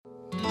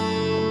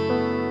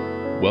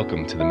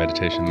Welcome to the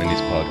Meditation Minis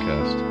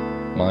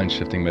podcast,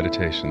 mind-shifting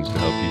meditations to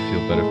help you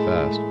feel better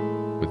fast,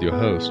 with your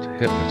host,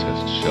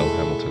 hypnotist Shell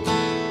Hamilton.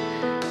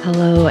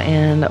 Hello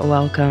and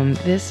welcome.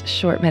 This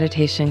short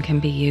meditation can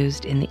be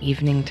used in the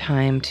evening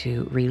time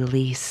to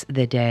release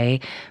the day,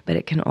 but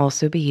it can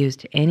also be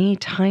used any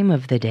time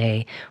of the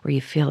day where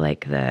you feel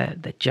like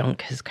the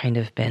junk has kind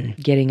of been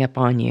getting up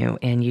on you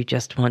and you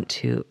just want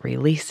to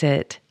release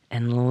it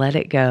and let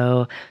it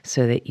go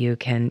so that you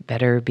can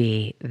better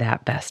be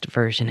that best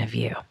version of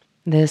you.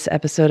 This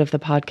episode of the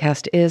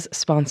podcast is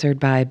sponsored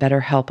by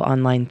BetterHelp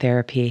Online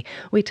Therapy.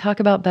 We talk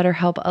about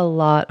BetterHelp a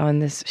lot on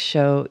this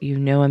show. You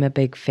know I'm a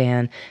big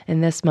fan.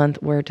 And this month,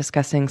 we're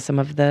discussing some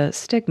of the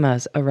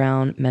stigmas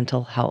around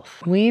mental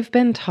health. We've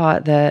been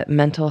taught that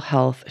mental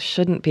health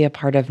shouldn't be a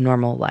part of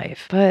normal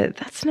life, but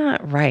that's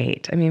not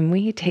right. I mean,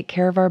 we take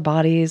care of our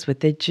bodies with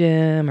the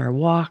gym or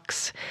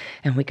walks,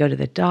 and we go to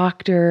the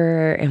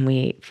doctor, and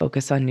we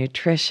focus on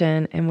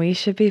nutrition, and we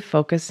should be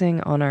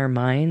focusing on our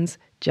minds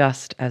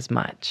just as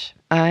much.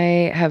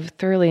 I have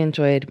thoroughly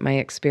enjoyed my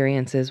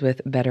experiences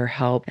with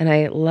BetterHelp, and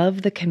I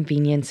love the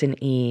convenience and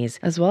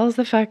ease, as well as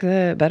the fact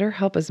that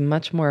BetterHelp is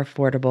much more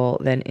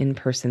affordable than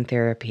in-person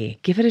therapy.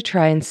 Give it a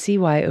try and see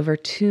why over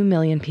 2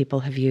 million people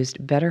have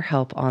used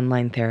BetterHelp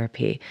Online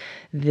Therapy.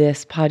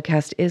 This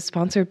podcast is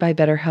sponsored by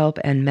BetterHelp,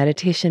 and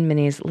Meditation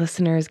Minis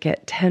listeners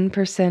get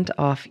 10%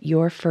 off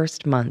your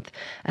first month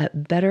at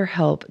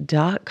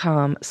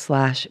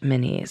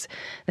betterhelp.com/minis.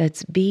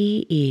 That's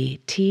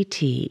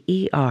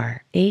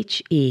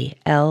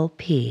BetterHelp.com/minis.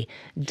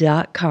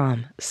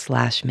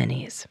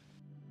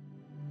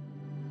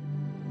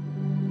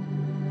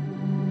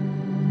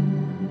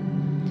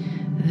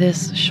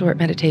 This short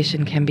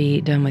meditation can be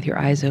done with your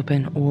eyes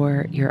open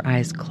or your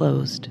eyes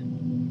closed.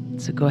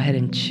 So go ahead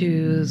and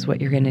choose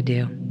what you're going to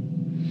do.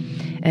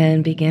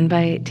 And begin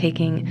by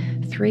taking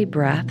 3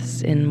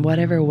 breaths in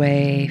whatever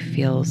way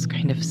feels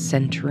kind of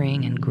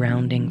centering and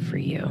grounding for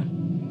you.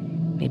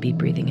 Maybe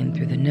breathing in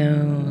through the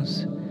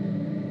nose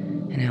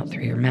and out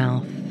through your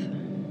mouth.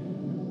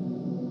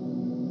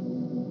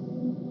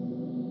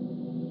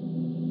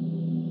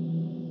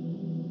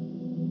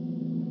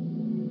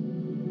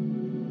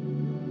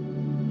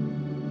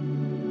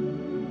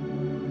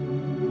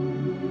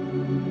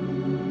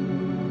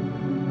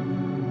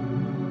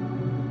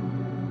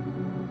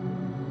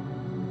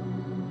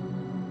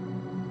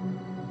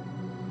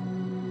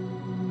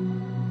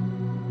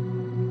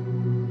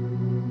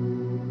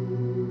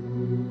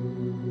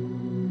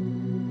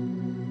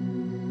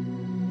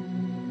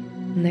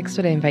 Next,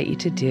 what I invite you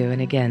to do,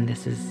 and again,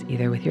 this is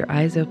either with your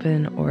eyes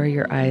open or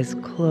your eyes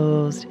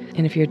closed.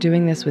 And if you're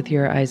doing this with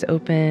your eyes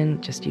open,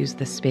 just use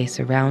the space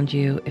around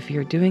you. If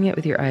you're doing it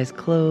with your eyes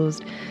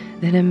closed,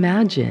 then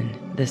imagine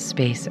the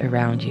space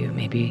around you.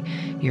 Maybe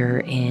you're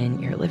in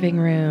your living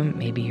room,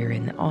 maybe you're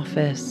in the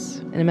office,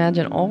 and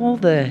imagine all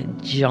the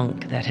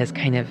junk that has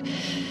kind of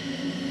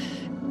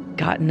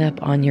gotten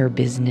up on your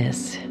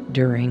business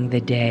during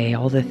the day,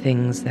 all the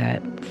things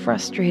that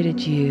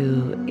frustrated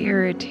you,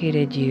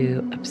 irritated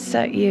you,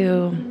 upset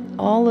you,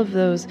 all of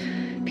those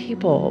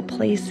people,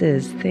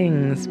 places,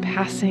 things,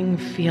 passing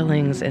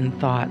feelings and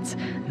thoughts.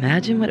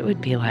 Imagine what it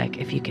would be like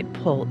if you could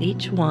pull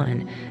each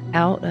one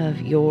out of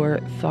your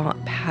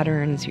thought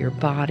patterns, your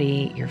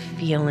body, your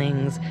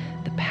feelings,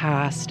 the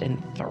past,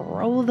 and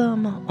throw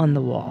them on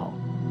the wall.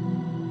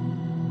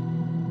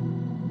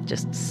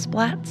 Just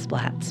splat,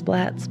 splat,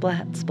 splat,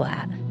 splat,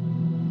 splat.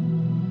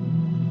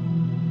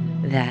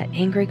 That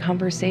angry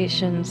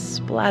conversation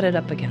splatted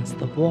up against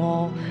the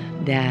wall.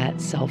 That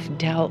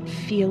self-doubt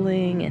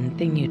feeling and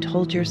thing you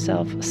told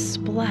yourself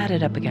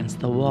splatted up against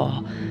the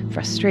wall.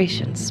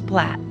 Frustration,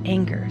 splat.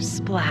 Anger,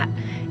 splat.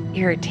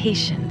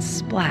 Irritation,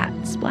 splat.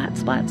 Splat,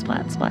 splat,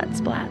 splat, splat,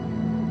 splat.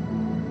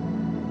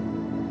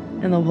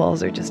 And the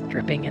walls are just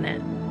dripping in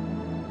it.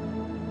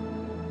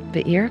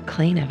 But you're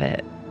clean of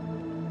it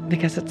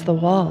because it's the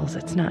walls,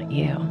 it's not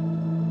you.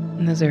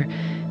 And those are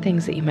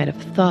things that you might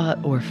have thought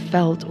or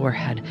felt or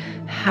had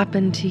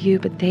happened to you,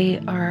 but they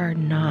are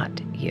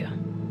not you.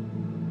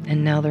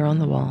 And now they're on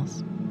the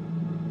walls,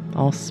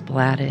 all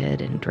splatted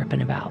and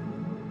dripping about.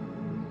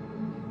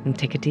 And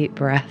take a deep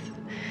breath.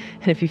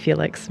 And if you feel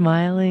like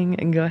smiling,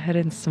 and go ahead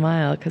and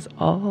smile, because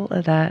all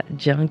of that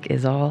junk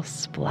is all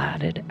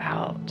splatted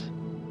out.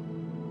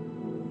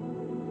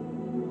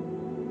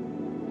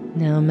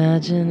 Now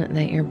imagine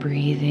that you're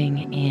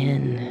breathing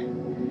in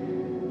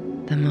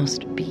the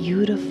most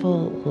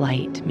beautiful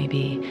light.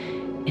 Maybe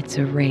it's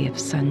a ray of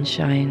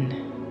sunshine.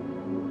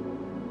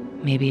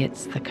 Maybe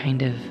it's the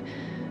kind of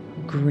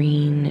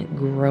green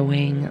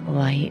growing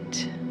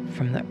light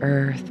from the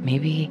earth.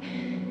 Maybe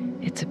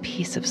it's a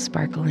piece of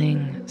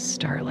sparkling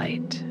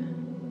starlight.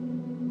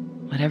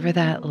 Whatever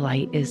that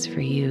light is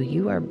for you,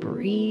 you are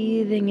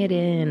breathing it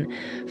in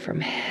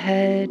from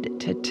head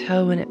to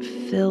toe, and it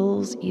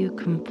fills you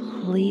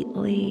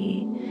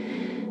completely.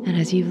 And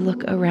as you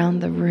look around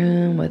the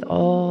room with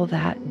all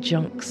that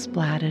junk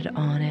splatted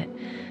on it,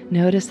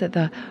 notice that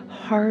the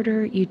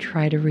harder you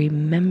try to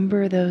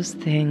remember those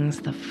things,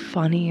 the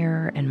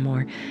funnier and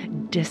more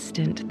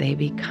distant they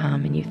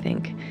become. And you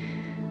think,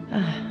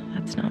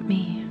 That's not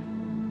me.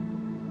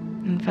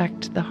 In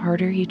fact, the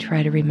harder you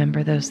try to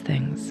remember those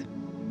things,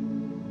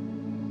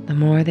 the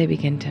more they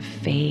begin to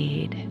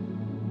fade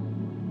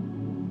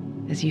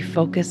as you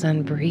focus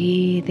on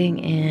breathing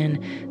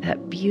in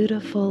that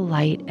beautiful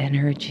light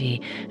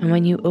energy. And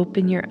when you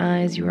open your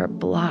eyes, you are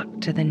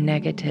blocked to the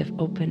negative,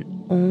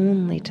 open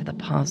only to the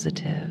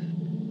positive.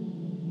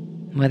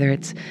 Whether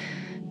it's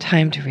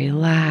time to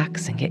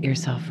relax and get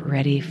yourself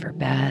ready for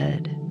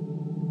bed,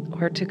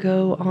 or to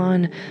go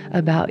on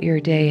about your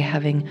day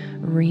having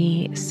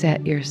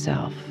reset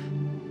yourself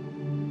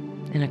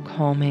in a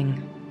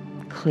calming,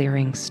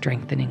 clearing,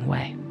 strengthening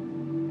way.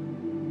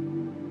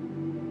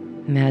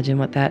 Imagine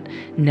what that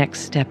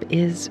next step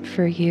is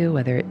for you,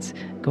 whether it's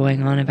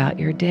going on about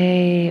your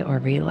day or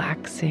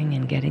relaxing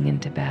and getting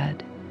into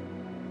bed.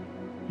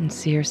 And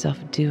see yourself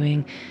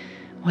doing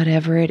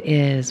whatever it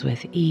is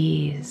with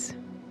ease,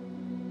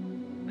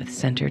 with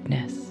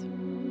centeredness.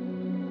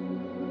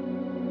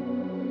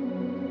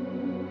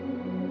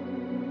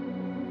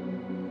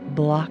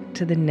 Block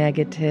to the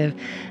negative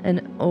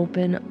and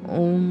open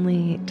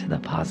only to the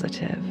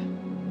positive.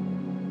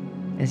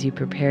 As you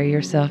prepare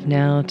yourself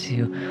now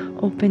to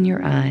open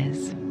your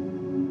eyes.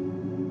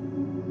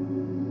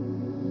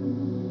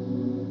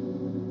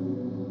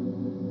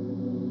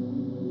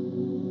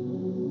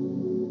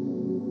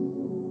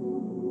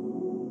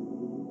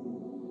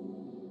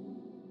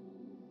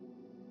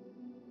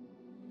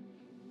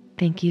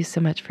 Thank you so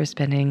much for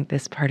spending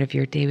this part of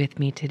your day with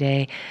me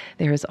today.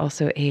 There is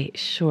also a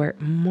short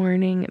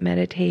morning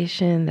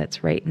meditation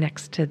that's right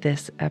next to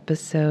this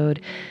episode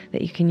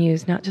that you can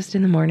use not just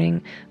in the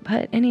morning,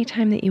 but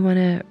anytime that you want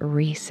to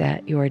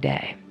reset your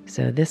day.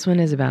 So this one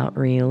is about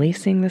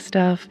releasing the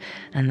stuff,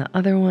 and the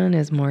other one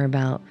is more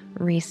about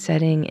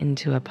resetting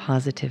into a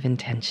positive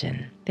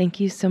intention. Thank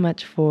you so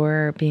much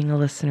for being a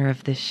listener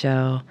of this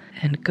show,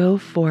 and go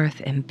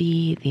forth and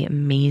be the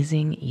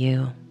amazing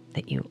you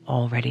that you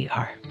already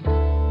are.